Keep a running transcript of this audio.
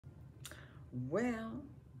Well,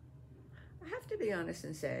 I have to be honest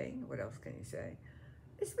and say, what else can you say?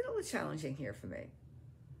 It's been a little challenging here for me.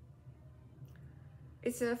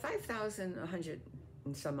 It's a 5,100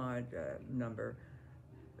 and some odd number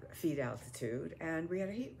feet altitude, and we had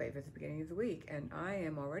a heat wave at the beginning of the week, and I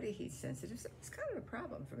am already heat sensitive, so it's kind of a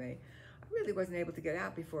problem for me. I really wasn't able to get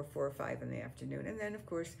out before 4 or 5 in the afternoon, and then of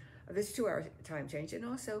course there's 2 hour time change, and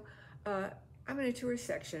also I'm in a tourist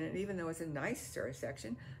section, and even though it's a nice tourist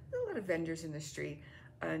section, there's a lot of vendors in the street,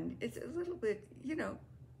 and it's a little bit,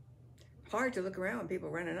 hard to look around, people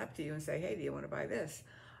running up to you and say, hey, do you want to buy this?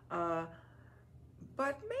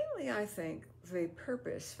 But mainly, I think the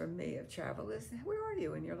purpose for me of travel is, where are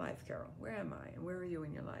you in your life, Carol? Where am I, and where are you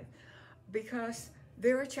in your life? Because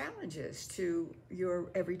there are challenges to your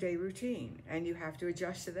everyday routine, and you have to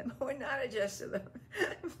adjust to them or not adjust to them.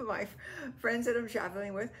 My friends that I'm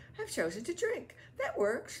traveling with have chosen to drink. That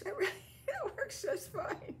works. That really works just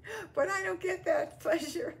fine. But I don't get that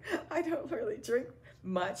pleasure. I don't really drink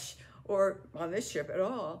much, or on this trip at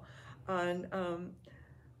all. And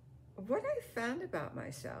what I found about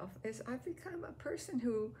myself is I've become a person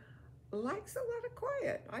who likes a lot of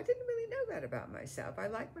quiet. I didn't really know that about myself. I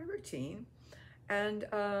like my routine, and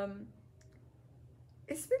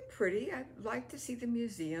it's been pretty. I like to see the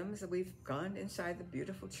museums. We've gone inside the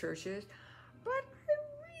beautiful churches, but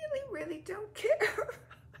I really don't care.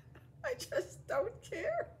 I just don't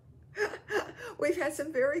care. We've had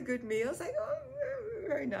some very good meals. I go, oh,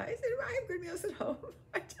 very nice. And I have good meals at home.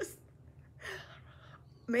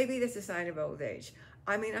 Maybe that's a sign of old age.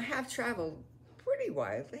 I mean, I have traveled pretty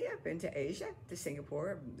widely. I've been to Asia, to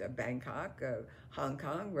Singapore, Bangkok, Hong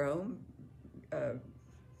Kong, Rome,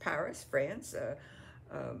 Paris, France, a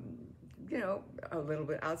little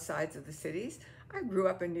bit outside of the cities. I grew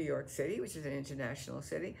up in New York City, which is an international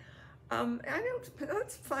city.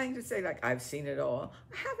 It's fine to say, like, I've seen it all.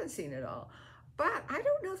 I haven't seen it all. But I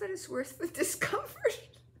don't know that it's worth the discomfort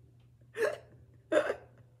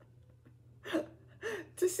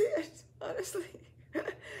to see it, honestly.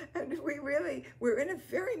 And we're in a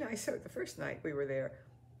very nice hotel. The first night we were there,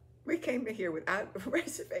 we came to here without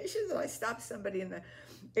reservations, and I stopped somebody in the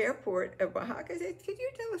airport at Oaxaca. I said, could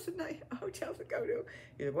you tell us a nice hotel to go to?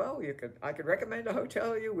 He said, well, I could recommend a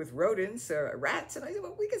hotel to you with rodents or rats. And I said,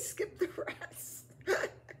 well, we could skip the rats.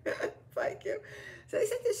 Thank you. So they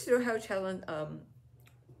sent us to a hotel in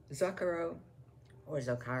Zocaro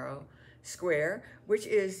Square, which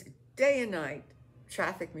is day and night,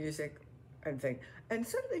 traffic, music, and thing. And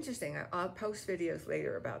sort of interesting, I'll post videos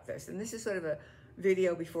later about this. And this is sort of a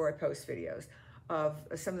video before I post videos of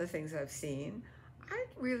some of the things I've seen. I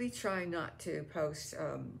really try not to post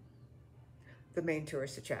the main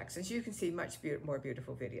tourist attractions. You can see much more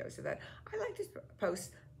beautiful videos of that. I like to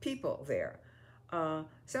post people there.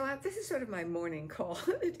 This is sort of my morning call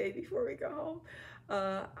the day before we go home.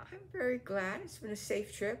 I'm very glad. It's been a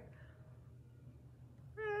safe trip.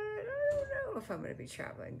 I don't know if I'm going to be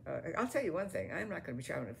traveling. I'll tell you one thing. I'm not going to be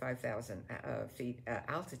traveling at 5,000 feet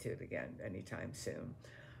altitude again anytime soon.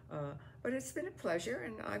 But it's been a pleasure,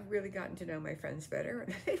 and I've really gotten to know my friends better,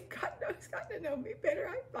 and they've gotten to know me better.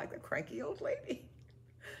 I'm like a cranky old lady.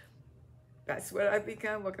 That's what I've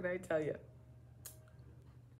become. What can I tell you?